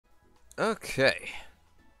Okay.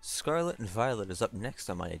 Scarlet and Violet is up next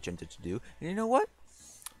on my agenda to do. And you know what?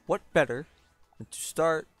 What better than to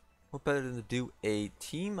start? What better than to do a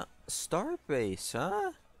team star base,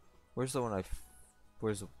 huh? Where's the one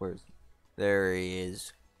where's there he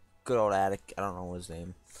is. Good old Attic. I don't know his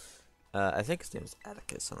name. I think his name is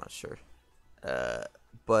Atticus, I'm not sure. Uh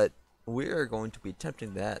but we are going to be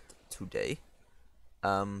attempting that today.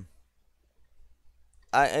 Um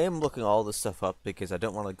I am looking all this stuff up because I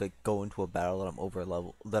don't want to like go into a battle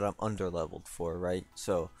that I'm under leveled for, right?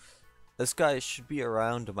 So this guy should be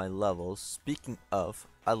around my levels. Speaking of,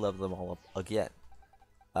 I leveled them all up again.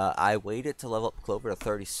 I waited to level up Clover to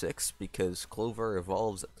 36 because Clover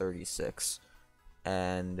evolves at 36,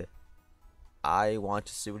 and I want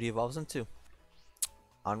to see what he evolves into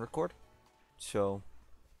on record. So,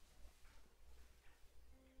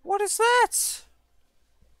 what is that?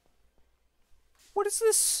 What is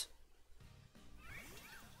this?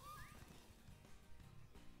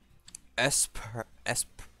 Espathra?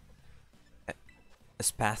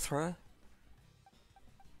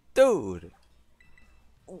 Dude!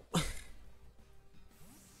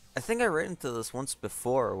 I think I ran into this once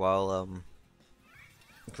before while,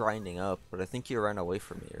 grinding up, but I think you ran away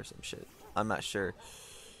from me or some shit. I'm not sure.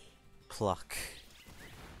 Pluck.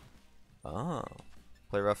 Oh.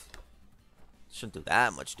 Play rough. Shouldn't do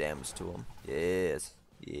that much damage to him. Yes.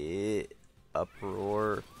 Yeah.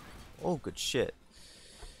 Uproar. Oh, good shit.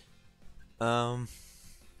 Um.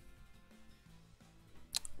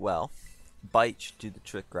 Well, bite should do the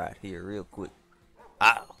trick right here, real quick.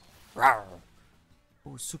 Ow. Rawr.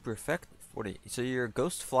 Oh, super effective. So you're a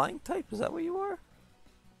ghost flying type? Is that what you are?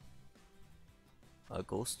 A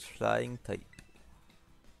ghost flying type.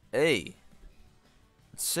 Hey.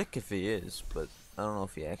 It's sick if he is, but I don't know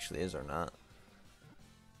if he actually is or not.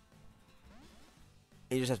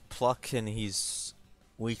 He just has pluck and he's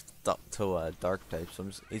weak up to dark type, so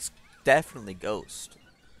he's definitely ghost.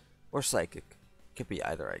 Or psychic. Could be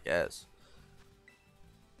either, I guess.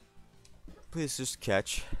 Please just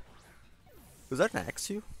catch. Was that an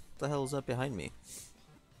Axew? What the hell is that behind me?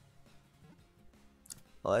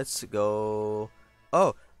 Let's go.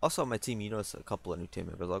 Oh, also on my team, you notice a couple of new team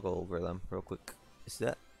members. I'll go over them real quick. Is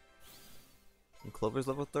that? And Clover's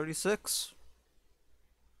level 36.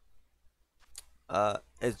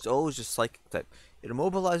 It's always just psychic type. It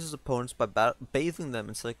immobilizes opponents by bathing them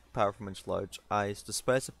in psychic power from its large eyes.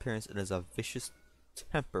 Despite its appearance, it has a vicious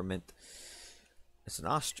temperament. It's an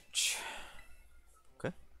ostrich.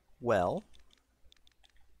 Okay. Well.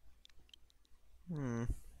 Hmm.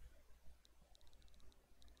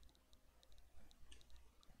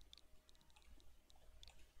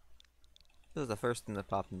 This is the first thing that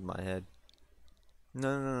popped into my head.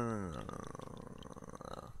 No, no, no, no, no, no,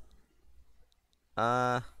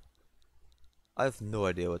 no. I have no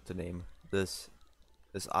idea what to name this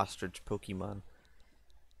ostrich Pokemon.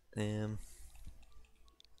 Name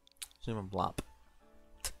him Blop.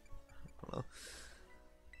 I don't know.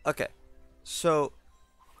 Okay, so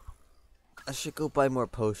I should go buy more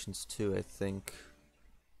potions too, I think.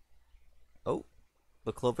 Oh,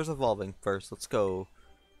 the Clover's evolving first. Let's go.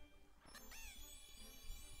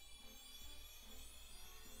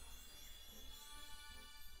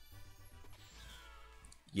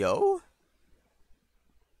 Yo?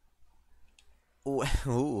 Ooh,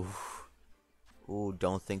 ooh. Ooh,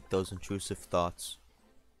 don't think those intrusive thoughts.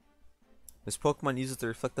 This Pokemon uses the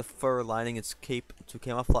reflective fur lining its cape to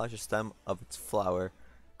camouflage the stem of its flower,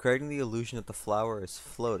 creating the illusion that the flower is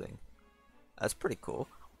floating. That's pretty cool.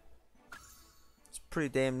 It's pretty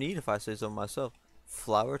damn neat if I say so myself.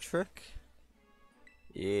 Flower trick?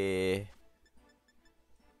 Yeah.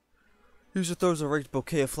 User throws a raked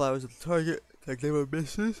bouquet of flowers at the target. Can I claim a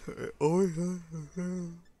misses? Oh,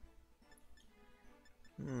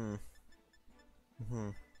 hmm.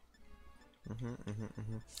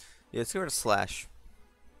 Yeah, let's get rid of Slash.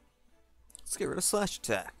 Let's get rid of Slash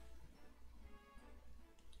Attack.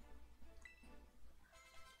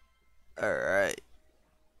 Alright.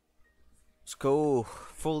 Let's go.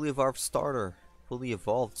 Fully evolved starter. Fully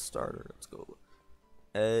evolved starter. Let's go.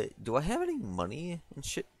 Do I have any money and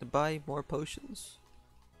shit to buy more potions?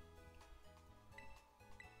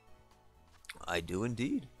 I do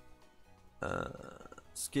indeed.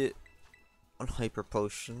 Let's get one hyper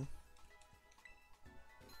potion.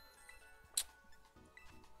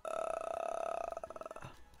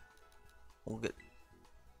 We'll get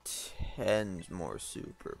 10 more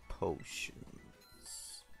super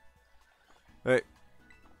potions. Alright.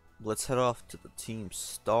 Let's head off to the team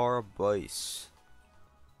Star Base.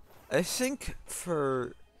 I think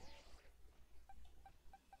for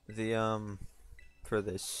the for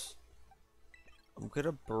this I'm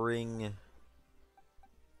gonna bring...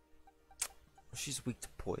 She's weak to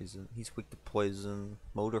poison. He's weak to poison.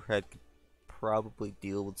 Motorhead could probably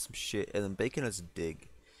deal with some shit. And then Bacon has dig.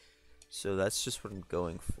 So that's just what I'm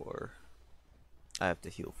going for. I have to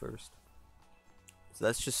heal first. So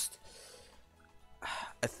that's just...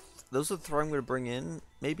 those are the three I'm going to bring in,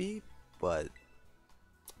 maybe. But...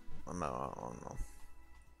 I don't know.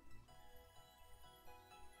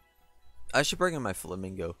 I should bring in my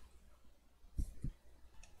flamingo.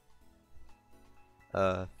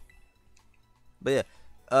 But yeah,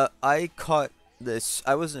 I caught this.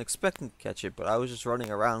 I wasn't expecting to catch it, but I was just running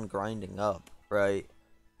around grinding up, right?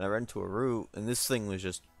 And I ran into a root, and this thing was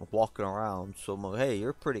just walking around. So I'm like, hey,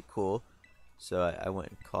 you're pretty cool. So I went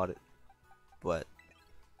and caught it. But,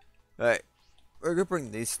 alright, we're gonna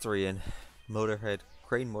bring these three in: Motorhead,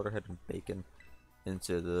 Crane, Motorhead, and Bacon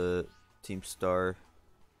into the Team Star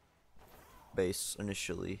base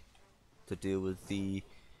initially to deal with the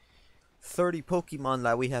 30 Pokemon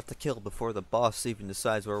that we have to kill before the boss even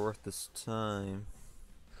decides we're worth this time.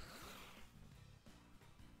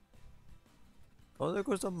 Oh, there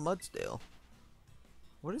goes a Mudsdale.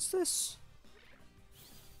 What is this?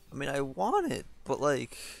 I mean, I want it, but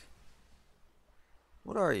like...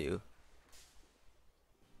 What are you?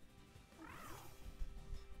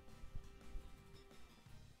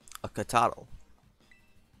 A Katado.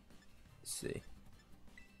 Let's see.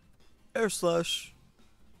 Air Slash.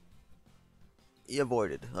 He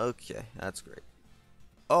avoided. Okay, that's great.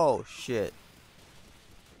 Oh, shit.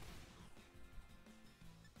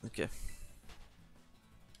 Okay.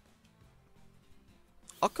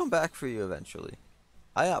 I'll come back for you eventually.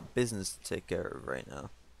 I got business to take care of right now.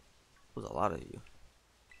 There's a lot of you.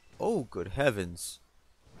 Oh, good heavens.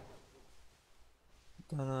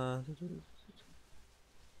 No.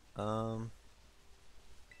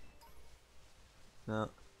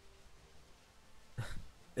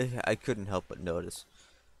 I couldn't help but notice.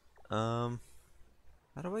 How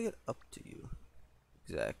do I get up to you?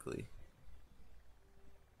 Exactly.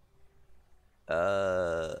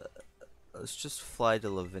 Let's just fly to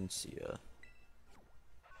Lavincia.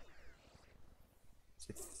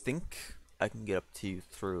 I think I can get up to you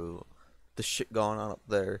through the shit going on up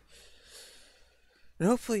there. And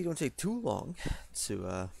hopefully you don't take too long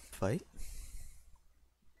to, fight.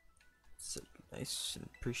 So be nice and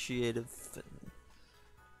appreciative and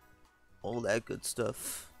all that good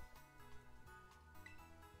stuff.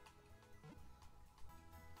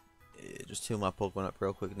 Yeah, just heal my Pokemon up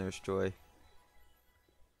real quick, Nurse Joy.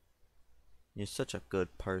 You're such a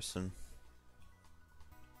good person.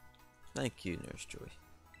 Thank you, Nurse Joy.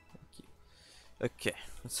 Thank you. Okay,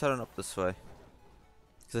 let's head on up this way.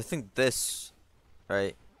 Because I think this,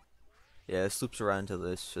 right? Yeah, this loops around to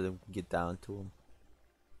this so then we can get down to him.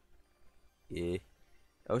 Yeah.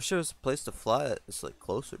 I wish there was a place to fly that's like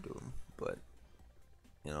closer to him, but,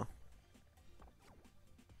 you know.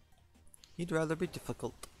 He'd rather be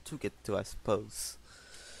difficult to get to, I suppose.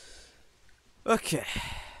 Okay.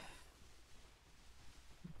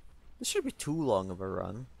 This shouldn't be too long of a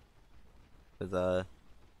run with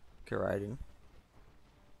Kyurem.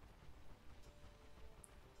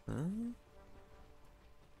 Huh?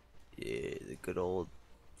 Yeah, the good old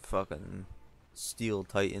fucking Steel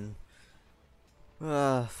Titan.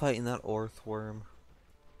 Fighting that Orthworm.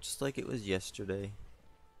 Just like it was yesterday.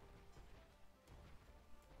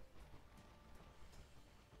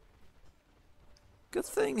 Good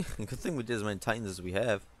thing we did as many Titans as we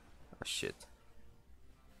have. Oh shit.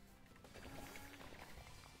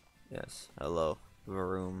 Yes, hello,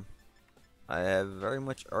 Varoom. I have very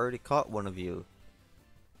much already caught one of you.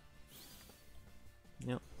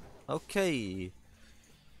 Yep. Okay.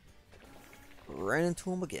 Ran into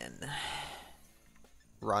him again.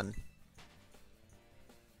 Run.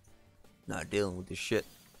 Not dealing with this shit.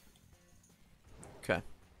 Okay.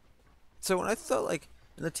 So when I thought like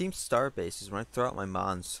in the Team Star bases, when I throw out my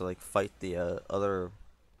mons to like fight the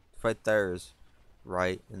fight theirs,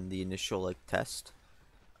 right, in the initial like test,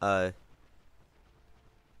 do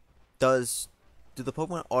the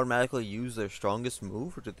Pokemon automatically use their strongest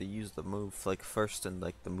move, or do they use the move like first in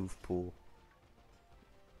like the move pool?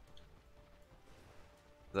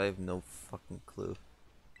 I have no fucking clue.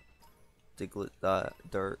 Diglett,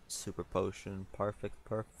 Dirt, Super Potion, perfect.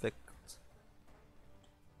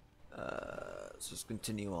 Let's just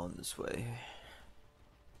continue on this way.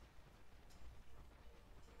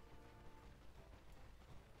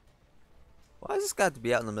 Why does this got to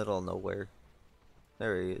be out in the middle of nowhere?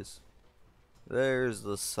 There he is. There's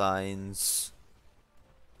the signs.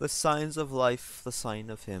 The signs of life, the sign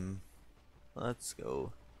of him. Let's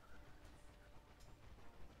go.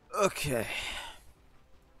 Okay.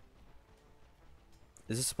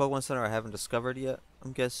 Is this a Pokemon Center I haven't discovered yet?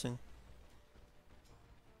 I'm guessing.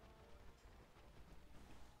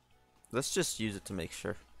 Let's just use it to make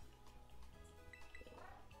sure.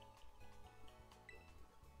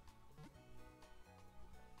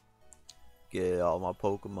 Get all my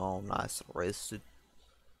Pokemon nice and rested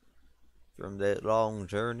from that long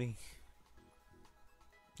journey.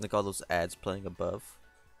 Like all those ads playing above.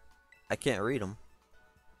 I can't read them,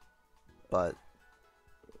 but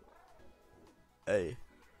hey,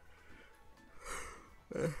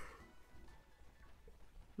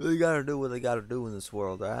 they gotta do what they gotta do in this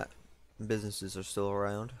world, right? Businesses are still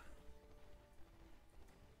around.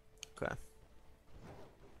 Okay.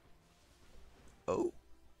 Oh.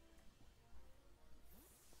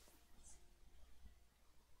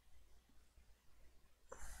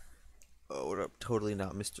 Oh, what up? Totally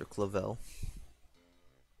not Mr. Clavel.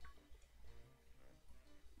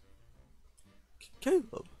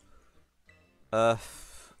 Caleb.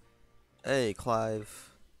 Hey,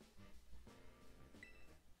 Clive.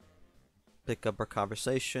 Pick up our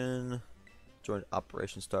conversation. Join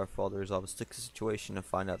Operation Starfall to resolve a sticky situation and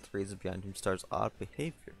find out the reason behind Teamstar's odd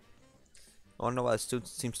behavior. I wanna know why the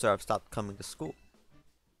students at Teamstar have stopped coming to school.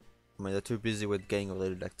 I mean, they're too busy with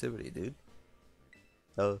gang-related activity, dude.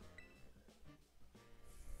 Don't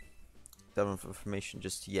have enough information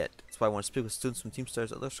just yet. That's why I want to speak with students from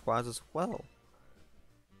Teamstar's other squads as well.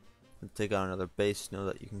 And take on another base, know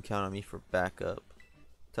that you can count on me for backup.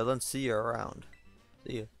 Tell them see you around.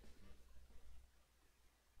 See ya.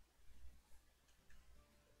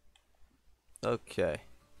 Okay.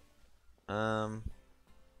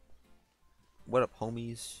 What up,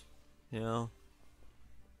 homies? You know,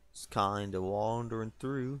 just kinda wandering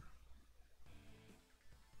through.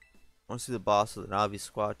 I want to see the boss of the Navi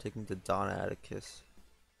squad taking to Don Atticus.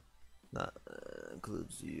 That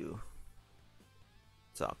includes you.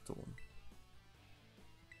 Talk to him.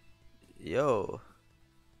 Yo.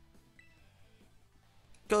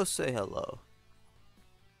 Go say hello.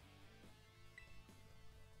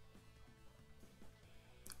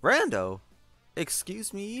 Rando?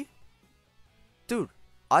 Excuse me? Dude,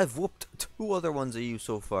 I've whooped 2 other ones of you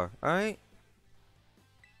so far, alright?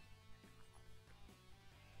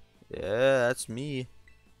 Yeah, that's me.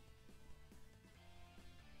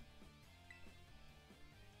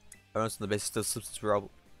 I was on the basis of substance were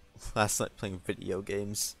last night playing video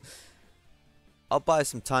games. I'll buy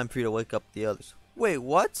some time for you to wake up the others. Wait,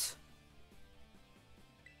 what?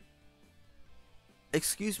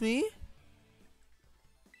 Excuse me?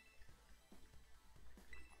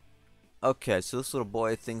 Okay, so this little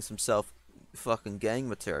boy thinks himself fucking gang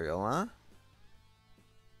material, huh?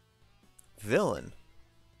 Villain.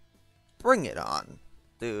 Bring it on.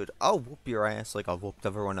 Dude, I'll whoop your ass like I've whooped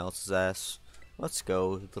everyone else's ass. Let's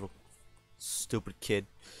go, little stupid kid.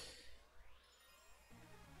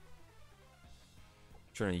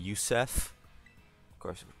 Trying to Yusef? Of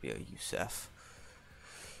course it would be a Yusef.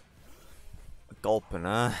 Gulpin,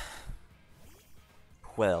 huh?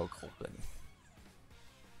 Well, Gulpin.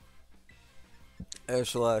 Air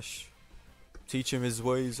slash. Teach him his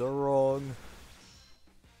ways are wrong.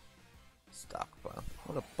 Stockpile.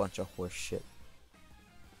 What a bunch of horse shit.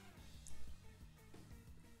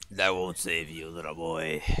 That won't save you, little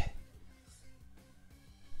boy.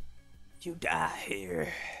 You die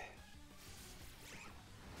here.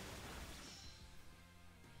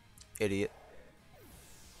 Idiot.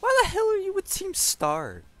 Why the hell are you with Team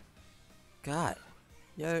Star? God.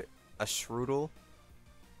 Yeah, a Shroodle?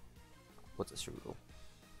 What's a Shroodle?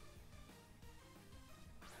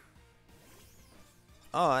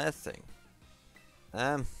 Oh, that thing.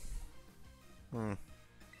 Well,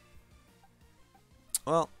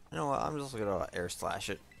 you know what? I'm just gonna air slash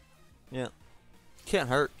it. Yeah. Can't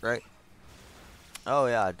hurt, right? Oh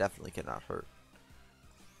yeah, it definitely cannot hurt.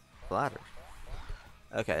 Flatter.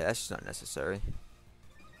 Okay, that's just not necessary.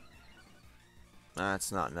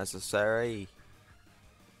 That's not necessary.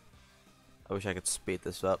 I wish I could speed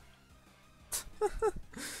this up.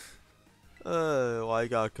 Why you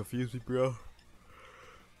gotta confuse me, bro?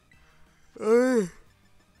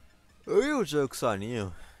 Real joke's on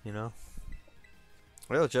you, you know?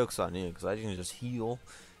 Real joke's on you, because I can just heal,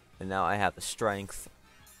 and now I have the strength,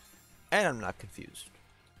 and I'm not confused.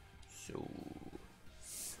 So...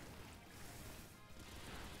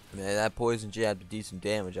 man, that poison jab did decent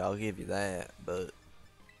damage, I'll give you that, but...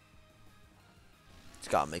 just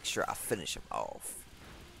gotta make sure I finish him off.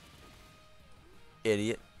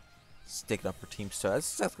 Idiot. Sticking up for Team Star.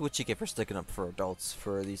 That's exactly what you get for sticking up for adults.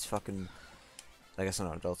 For these fucking... I guess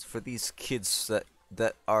not adults. For these kids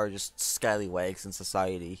that are just scallywags in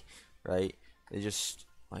society, right? They just...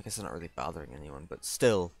 I guess they're not really bothering anyone, but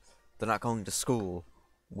still, they're not going to school.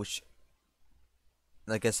 which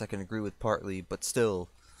I guess I can agree with partly, but still,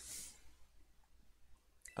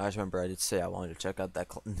 I just remember I did say I wanted to check out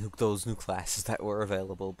those new classes that were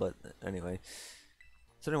available, but anyway.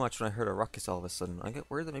 Sitting watch when I heard a ruckus all of a sudden. I get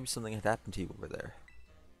worried that maybe something had happened to you over there.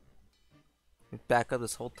 Back up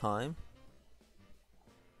this whole time?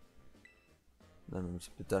 Then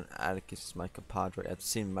we've done Atticus is my compadre. I've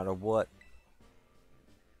seen him no matter what.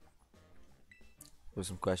 There's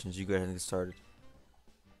some questions. You go ahead and get started.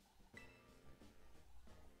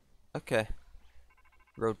 Okay.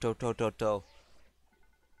 Roto.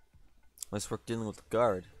 Nice work dealing with the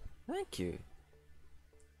guard. Thank you.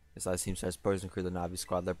 His eyes seem to have poison crew the Navi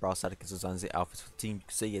squad. Their boss Atticus designs the outfits for the team. You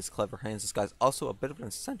can say he has clever hands. This guy's also a bit of an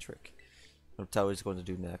eccentric. I'll tell what he's going to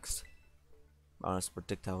do next. I'm honest,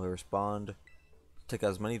 predict how he'll respond. Take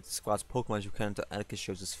out as many of the squad's Pokemon as you can until Atticus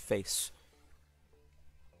shows his face.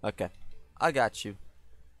 Okay. I got you,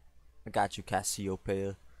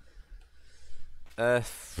 Cassiopeia.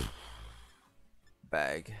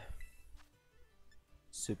 Bag.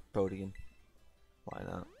 Super Protean. Why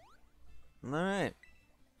not? Alright.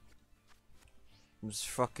 Just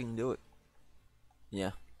fucking do it.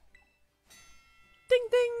 Yeah. Ding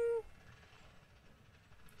ding!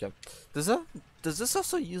 Okay. Does this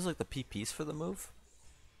also use like the PPs for the move?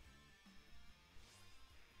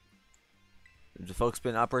 The folks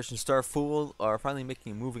been Operation Star Fool are finally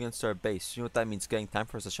making a move against our base. You know what that means? Getting time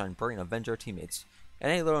for us to shine bright and avenge our teammates.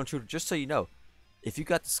 And hey, little intruder, just so you know, if you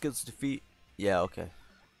got the skills to defeat, yeah, okay.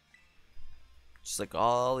 Just like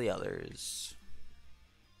all the others.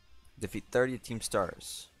 Defeat 30 team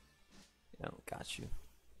stars. Yeah, got you.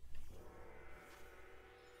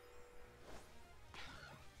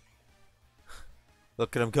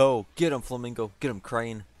 Look at him go. Get him, Flamingo. Get him,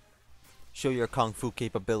 Crane. Show your Kung Fu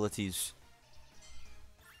capabilities.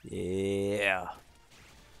 Yeah.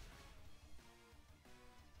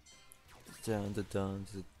 Dun dun dun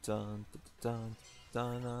dun dun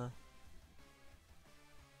dun dun.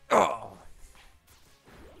 Oh!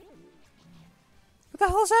 What the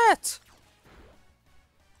hell is that?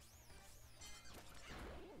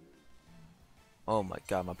 Oh my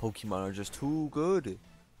god, my Pokemon are just too good.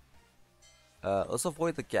 Let's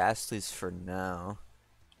avoid the Ghastlies for now.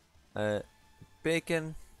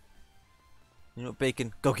 Bacon. You know,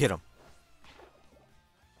 Bacon, go get him.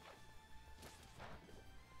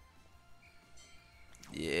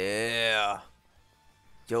 Yeah.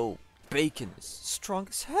 Yo, Bacon is strong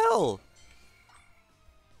as hell.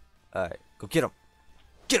 Alright, go get him.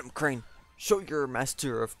 Get him, Crane. Show your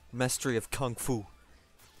mastery of Kung Fu.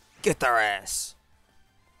 Get their ass.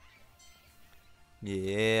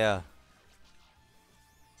 Yeah.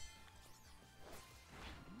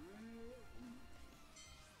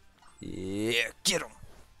 Yeah, get him.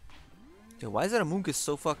 Yo, why is that Amoonguss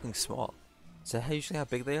so fucking small? Is that usually how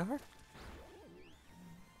big they are?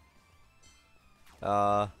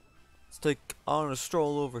 Let's take on a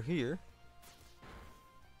stroll over here.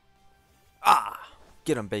 Ah!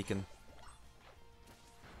 Get him, Bacon.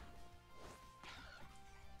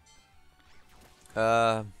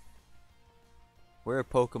 Where are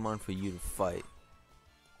Pokemon for you to fight?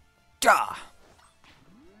 Gah!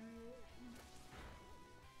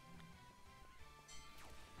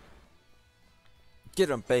 Get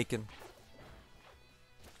him, Bacon.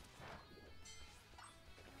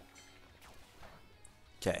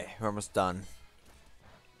 Okay, we're almost done.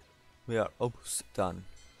 We are almost done.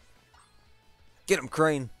 Get him,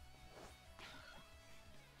 Crane.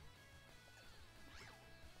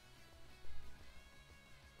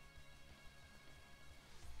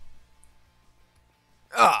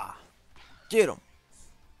 Ah! Get him.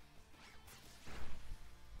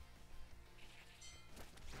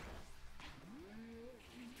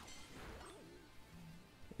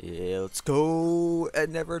 Yeah, let's go.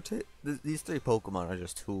 And never these three Pokemon are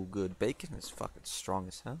just too good. Bacon is fucking strong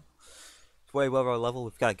as hell. It's way above our level.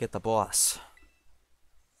 We've got to get the boss.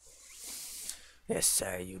 Yes,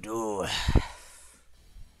 sir, you do.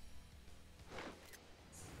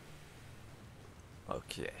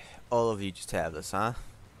 Okay, all of you just have this, huh?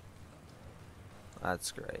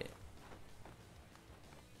 That's great.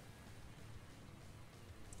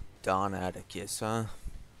 Don Atticus, huh?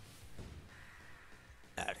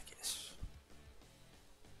 Atticus.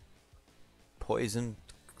 Poison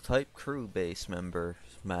type crew base member,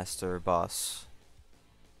 master boss.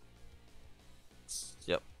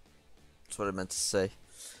 Yep. That's what I meant to say.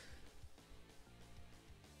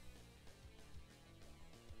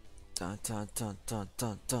 Dun dun dun dun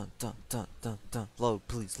dun dun dun dun dun dun. Load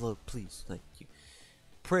please, thank you.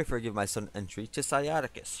 Pray forgive my sudden entry to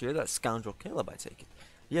Sciaticus. You're that scoundrel Caleb, I take it.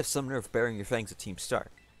 You have some nerve bearing your fangs at Team Star.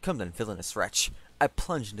 Come then, villainous wretch. I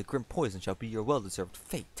plunge into grim poison shall be your well-deserved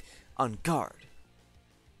fate. On guard.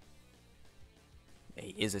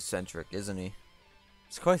 He is eccentric, isn't he?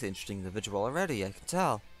 He's quite an interesting individual already, I can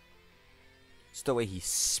tell. It's the way he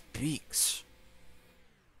speaks.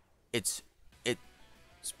 It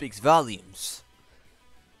speaks volumes.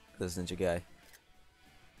 This ninja guy.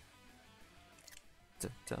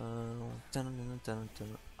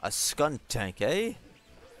 A skun tank, eh?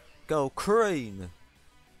 Go Crane!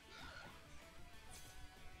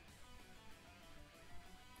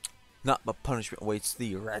 Not but punishment awaits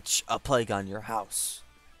thee, wretch. A plague on your house.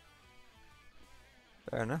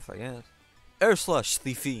 Fair enough, I guess. Air slush,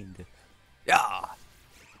 the fiend. Yeah.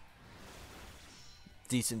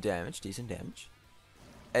 Decent damage, decent damage.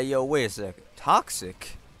 Hey, yo, wait a second.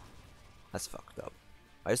 Toxic? That's fucked up.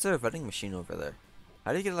 Why is there a vending machine over there?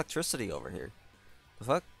 How do you get electricity over here? The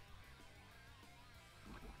fuck?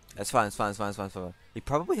 It's fine, it's fine, it's fine, it's fine, it's fine. He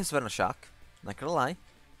probably has been a shock. Not gonna lie.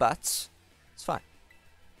 But, it's fine.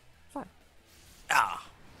 Fine. Ah!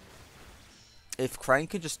 If Crane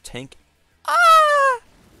can just tank... Ah!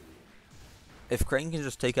 If Crane can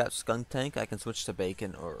just take out Skunk Tank, I can switch to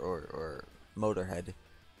Bacon or Motorhead.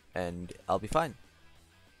 And I'll be fine.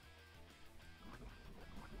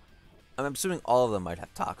 I'm assuming all of them might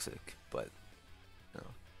have Toxic, but... You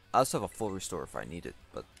know, I also have a full restore if I need it,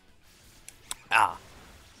 but... Ah!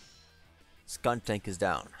 Skunk Tank is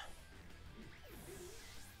down.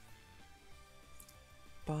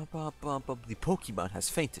 The Pokemon has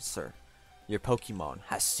fainted, sir. Your Pokemon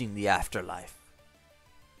has seen the afterlife.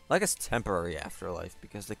 Like it's temporary afterlife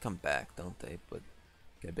because they come back, don't they? But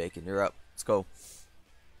okay, Bacon, you're up. Let's go.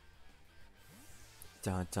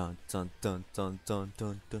 Dun dun dun dun dun dun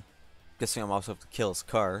dun dun. Guessing I'm also have to kill his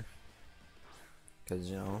car, cause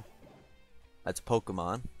you know that's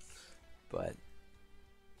Pokemon. But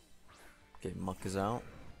okay, Muck is out.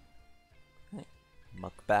 Okay.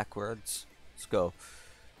 Muck backwards. Let's go.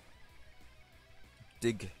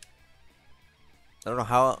 Dig. I don't know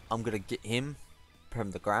how I'm gonna get him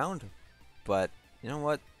from the ground, but you know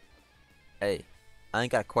what? Hey, I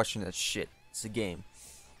ain't gotta question that shit. It's a game.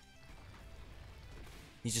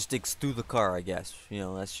 He just digs through the car, I guess. You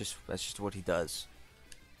know, that's just what he does.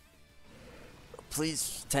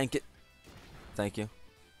 Please tank it. Thank you.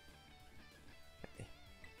 Okay.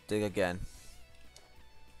 Dig again.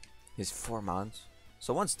 He's 4 mons.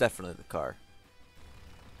 So one's definitely the car.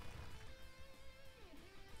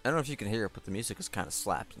 I don't know if you can hear it, but the music is kind of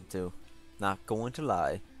slapping too. Not going to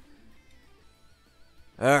lie.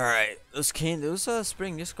 Alright, those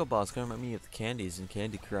spring disco balls kind of remind me of the candies in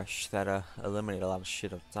Candy Crush that eliminate a lot of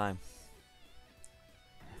shit at the time.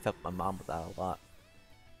 I felt my mom with that a lot.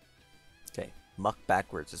 Okay, Muck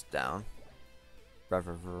backwards is down.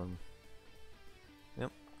 Rever room.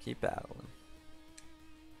 Yep, keep battling.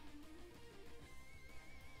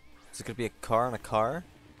 Is it gonna be a car on a car?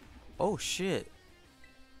 Oh shit.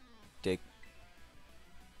 Dig.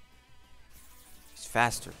 He's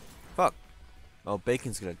faster. Fuck. Oh,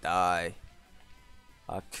 Bacon's gonna die.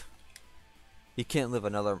 Fuck. He can't live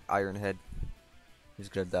another Iron Head. He's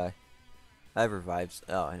gonna die. I have revives.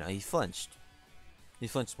 Oh, I know. He flinched. He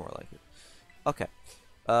flinched more like it. Okay.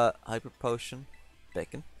 Hyper Potion.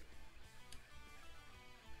 Bacon.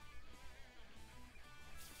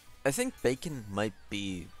 I think Bacon might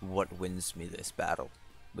be what wins me this battle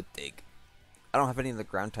with Dig. I don't have any of the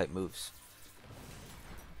ground type moves.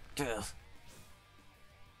 Ugh.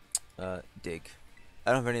 Dig.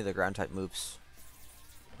 I don't have any of the ground type moves.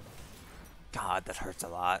 God, that hurts a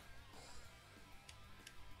lot.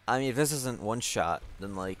 I mean, if this isn't one shot,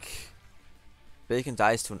 then like Bacon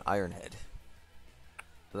dies to an Iron Head.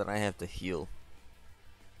 But then I have to heal.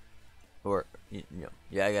 Or you know,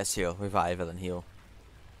 yeah, I guess heal, revive, and then heal.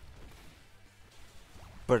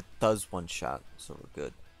 But it does one shot, so we're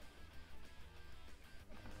good.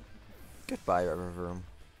 Goodbye, River Room.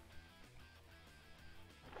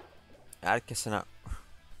 Atticus and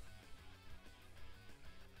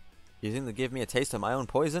You think they'll give me a taste of my own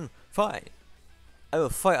poison? Fine. I will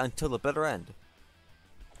fight until the bitter end.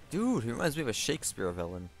 Dude, he reminds me of a Shakespeare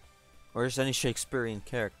villain. Or just any Shakespearean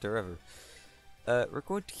character ever. We're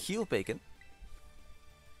going to heal Bacon.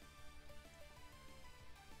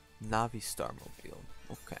 Navi Starmobile.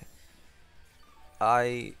 Okay.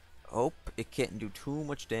 I hope it can't do too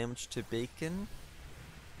much damage to Bacon.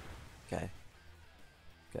 Okay.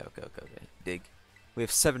 Okay. Dig. We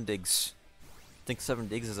have 7 digs. Think 7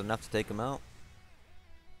 digs is enough to take him out?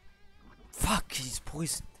 Fuck, he's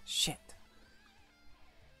poisoned. Shit.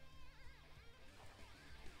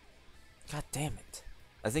 God damn it.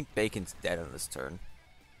 I think Bacon's dead on this turn.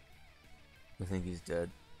 I think he's dead.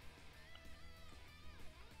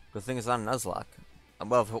 Good thing it's not a Nuzlocke.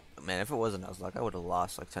 Well, man, if it wasn't Nuzlocke, I would have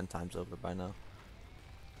lost like 10 times over by now.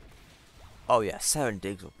 Oh yeah, 7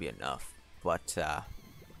 digs would be enough. But,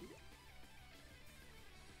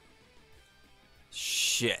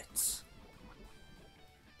 shit.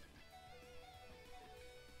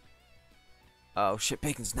 Oh shit,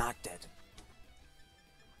 Bacon's not dead.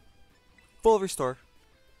 Full restore.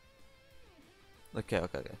 Okay.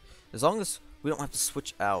 As long as we don't have to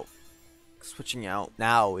switch out. Switching out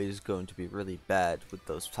now is going to be really bad with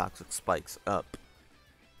those toxic spikes up.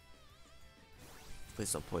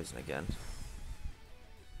 Please don't poison again.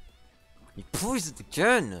 He poisoned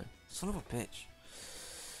again! Son of a bitch.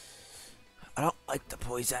 I don't like the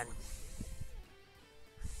poison.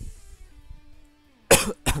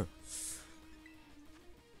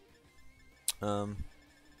 I'm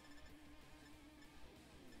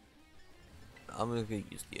gonna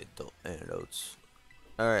use the adult antidotes.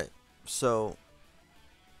 Alright, so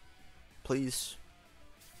please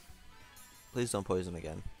don't poison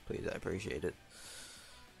again. Please, I appreciate it.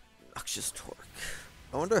 Noxious Torque.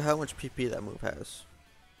 I wonder how much PP that move has.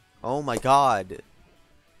 Oh my god.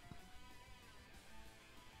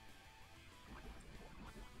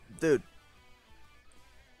 Dude.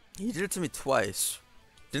 He did it to me twice.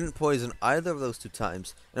 Didn't poison either of those 2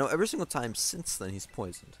 times. And every single time since then he's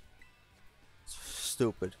poisoned. It's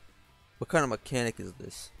stupid. What kind of mechanic is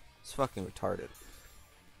this? It's fucking retarded.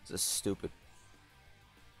 This is stupid.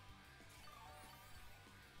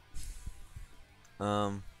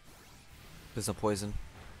 There's no poison.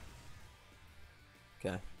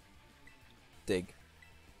 Okay. Dig.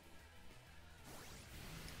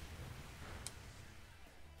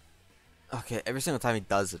 Okay, every single time he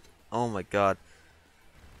does it. Oh my god.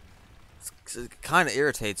 It kind of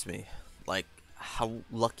irritates me. Like, how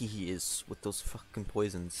lucky he is with those fucking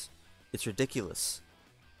poisons. It's ridiculous.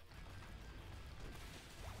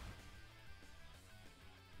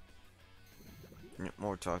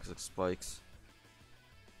 More toxic spikes.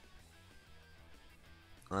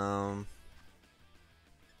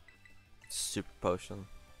 Super potion.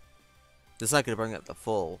 This is not gonna bring up the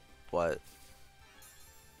full, but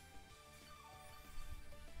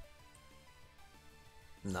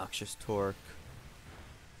Noxious Torque.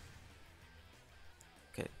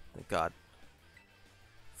 Okay, thank God.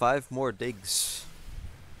 5 more digs.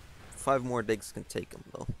 5 more digs can take him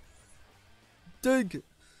though. Dig.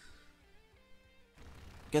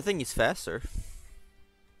 Good thing he's faster.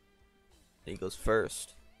 He goes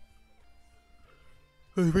first.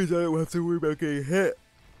 That means I don't have to worry about getting hit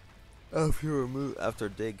after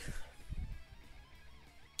dig.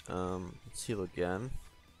 Let's heal again.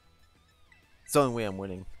 It's the only way I'm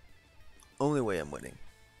winning. Only way I'm winning.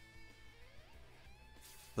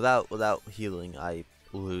 Without healing, I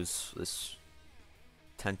lose this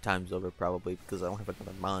 10 times over probably because I don't have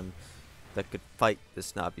another mon that could fight this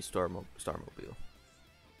snobby Starmobile.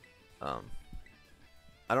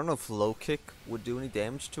 I don't know if low kick would do any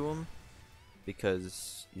damage to him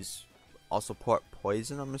because he's also part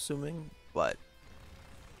poison, I'm assuming, but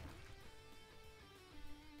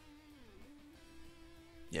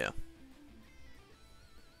yeah.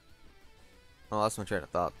 I lost my train of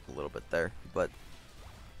thought a little bit there, but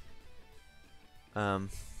I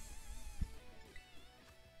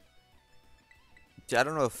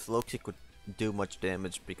don't know if low kick would do much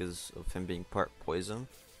damage because of him being part poison,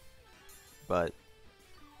 but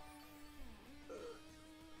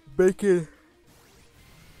Bacon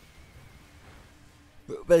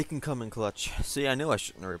come in clutch. See, I knew I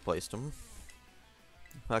shouldn't have replaced him.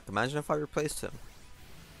 In fact, imagine if I replaced him.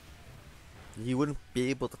 He wouldn't be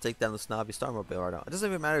able to take down the snobby Starmobile right now. It doesn't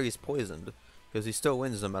even matter if he's poisoned, because he still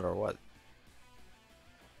wins no matter what.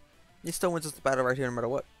 He still wins this battle right here no matter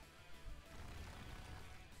what.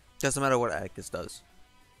 Doesn't matter what Atticus does.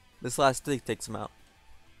 This last dig takes him out.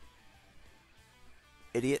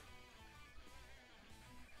 Idiot.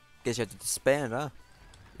 Guess you have to disband, huh?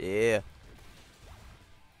 Yeah.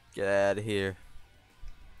 Get out of here.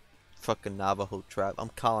 Fucking Navajo tribe. I'm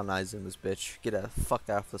colonizing this bitch. Get the fuck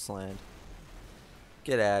off this land.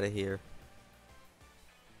 Get out of here.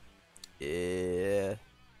 Yeah.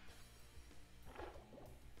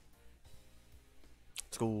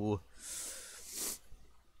 Let's go.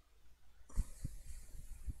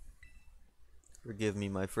 Forgive me,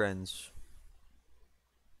 my friends.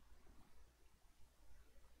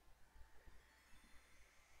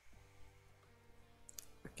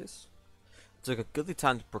 Took a goodly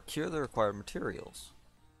time to procure the required materials.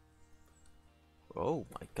 Oh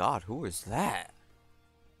my god, who is that?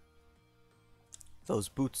 Those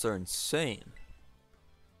boots are insane.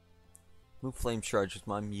 Move flame charge with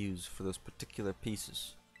my muse for those particular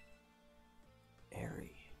pieces.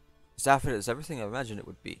 Airy. This outfit is everything I imagined it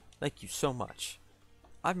would be. Thank you so much.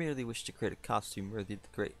 I merely wish to create a costume worthy of the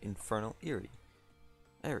great infernal Eerie.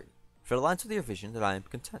 If it aligns with your vision, then I am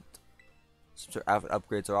content. Since our outfit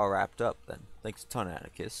upgrades are all wrapped up, then thanks a ton,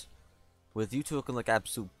 Atticus. With you two looking like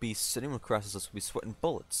absolute beasts, anyone who crosses us will be sweating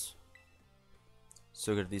bullets.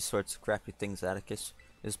 So good at these sorts of crappy things, Atticus.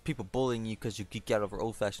 There's people bullying you because you geek out over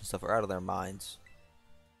old-fashioned stuff are out of their minds.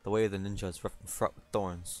 The way of the ninja is rough and fraught with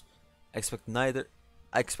thorns. I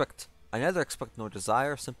neither expect nor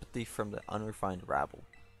desire sympathy from the unrefined rabble.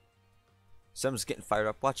 Someone's getting fired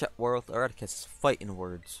up. Watch out, world, or Atticus is fighting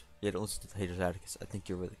words. Yeah, don't listen to the haters, Atticus. I think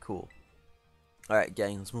you're really cool. Alright,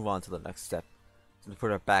 gang, let's move on to the next step. Let's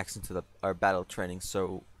put our backs into our battle training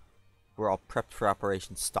so we're all prepped for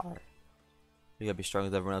Operation Star. You gotta be stronger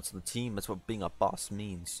than everyone else on the team. That's what being a boss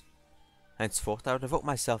means. Henceforth, I will devote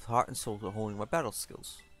myself heart and soul to honing my battle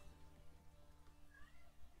skills.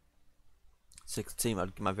 Sixth team,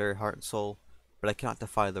 I'd give my very heart and soul, but I cannot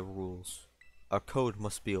defy the rules. Our code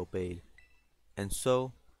must be obeyed. And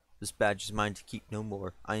so, this badge is mine to keep no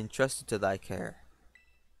more. I entrust it to thy care.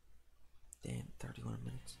 Damn, 31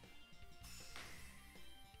 minutes.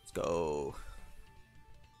 Let's go.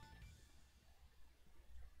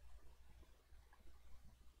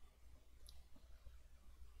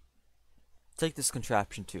 Take this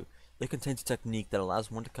contraption too. It contains a technique that allows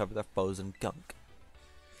one to cover their foes in gunk.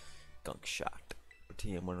 Gunk shot.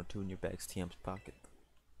 TM102 in your bag's TM's pocket.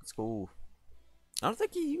 Let's go. I don't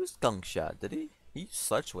think he used gunk shot, did he? He used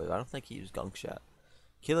sledge wave. I don't think he used gunk shot.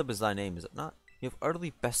 Caleb is thy name, is it not? You have utterly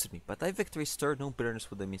bested me, but thy victory stirred no bitterness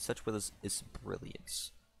within me. Such with is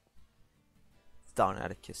brilliance. Don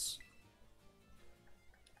Atticus.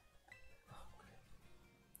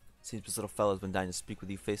 Seems this little fellow has been dying to speak with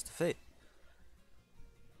you face to face.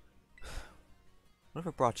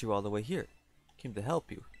 Whatever brought you all the way here? Came to help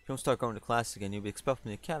you. If you don't start going to class again, you'll be expelled from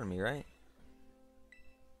the academy, right?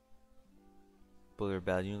 Bully or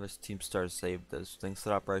bad, University Team Star saved us. Thanks to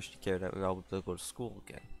the operation you carried out, we were all able to go to school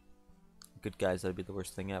again. Good guys, that'd be the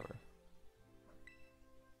worst thing ever.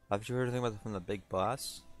 Haven't you heard anything about from the big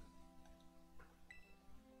boss?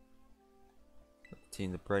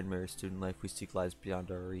 The bright and merry student life we seek lies beyond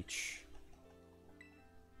our reach.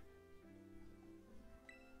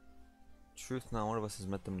 Truth, not one of us has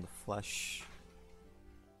met them in the flesh.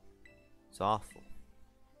 It's awful.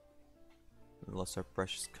 We lost our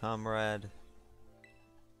precious comrade.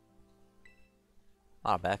 A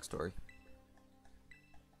lot of backstory.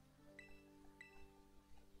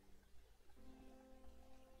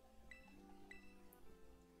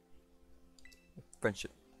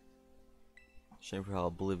 Friendship. Shame for how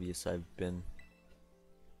oblivious I've been.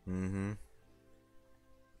 Blue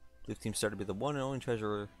team started to be the one and only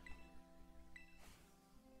treasurer.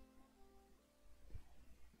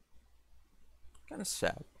 Kinda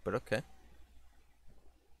sad, but okay.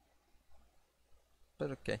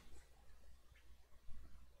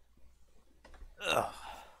 Ugh.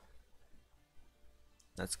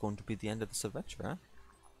 That's going to be the end of this adventure, huh?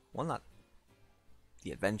 Well, not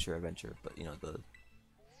the adventure, but you know, the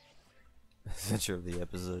adventure of the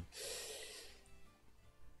episode.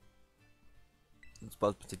 Let's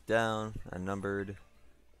pause to take down. I numbered.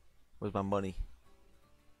 Where's my money?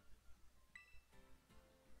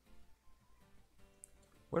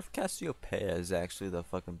 What if Cassiopeia is actually the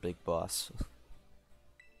fucking big boss?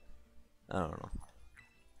 I don't know.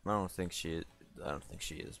 I don't think she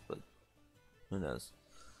is, but who knows?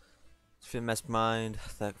 Fit Mess Mind,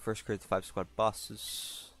 that first create the 5 squad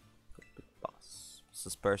bosses. Big boss. What's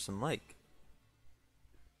this person like?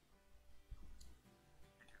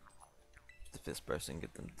 The 5th person,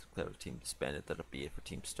 get them to declare a team disbanded, that'll be it for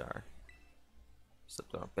Team Star.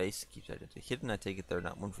 Slept on our base, keeps identity hidden, I take it they're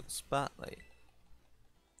not one for the spotlight.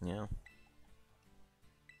 Yeah.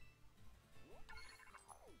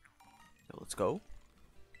 So let's go.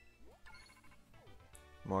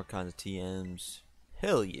 More kinds of TMs.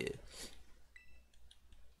 Hell yeah.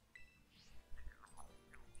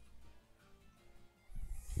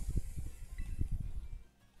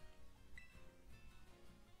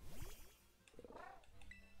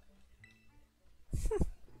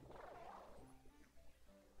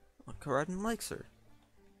 Karadin likes her.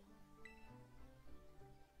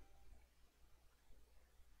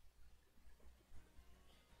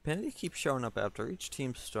 Penny keeps showing up after each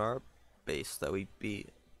Team Star base that we beat.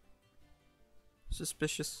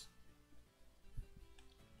 Suspicious.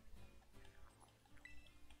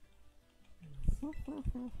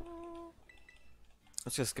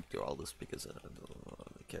 Let's just skip through all this because I don't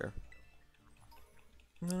really care.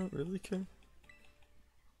 I don't really care.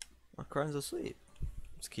 My Karen's asleep.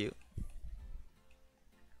 It's cute.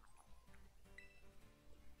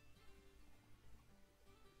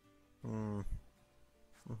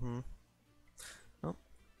 Mm-hmm. Oh,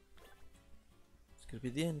 it's gonna be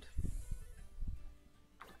the end.